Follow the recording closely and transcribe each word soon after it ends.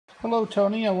Hello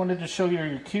Tony, I wanted to show you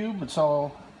your cube. It's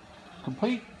all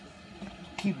complete.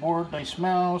 Keyboard, nice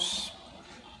mouse.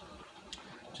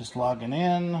 Just logging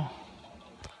in.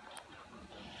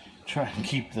 Try and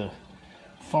keep the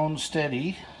phone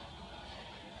steady.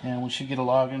 And we should get a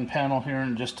login panel here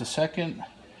in just a second.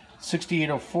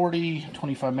 68040,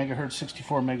 25 megahertz,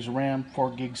 64 megs of RAM,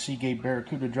 4 gig Seagate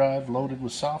Barracuda drive loaded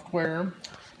with software.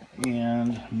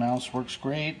 And mouse works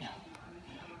great.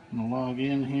 I'm going to log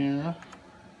in here.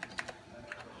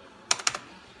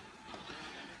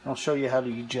 I'll show you how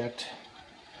to eject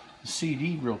the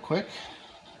CD real quick.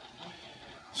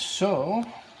 So,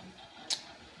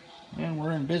 and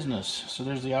we're in business. So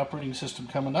there's the operating system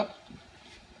coming up.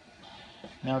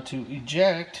 Now to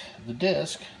eject the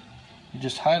disk, you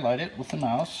just highlight it with the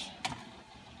mouse.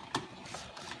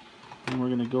 And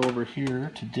we're going to go over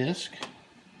here to disk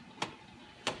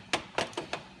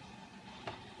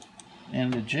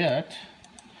and eject.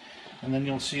 And then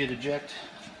you'll see it eject.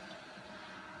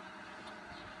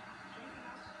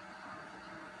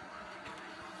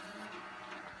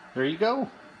 There you go.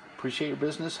 Appreciate your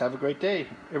business. Have a great day.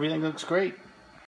 Everything looks great.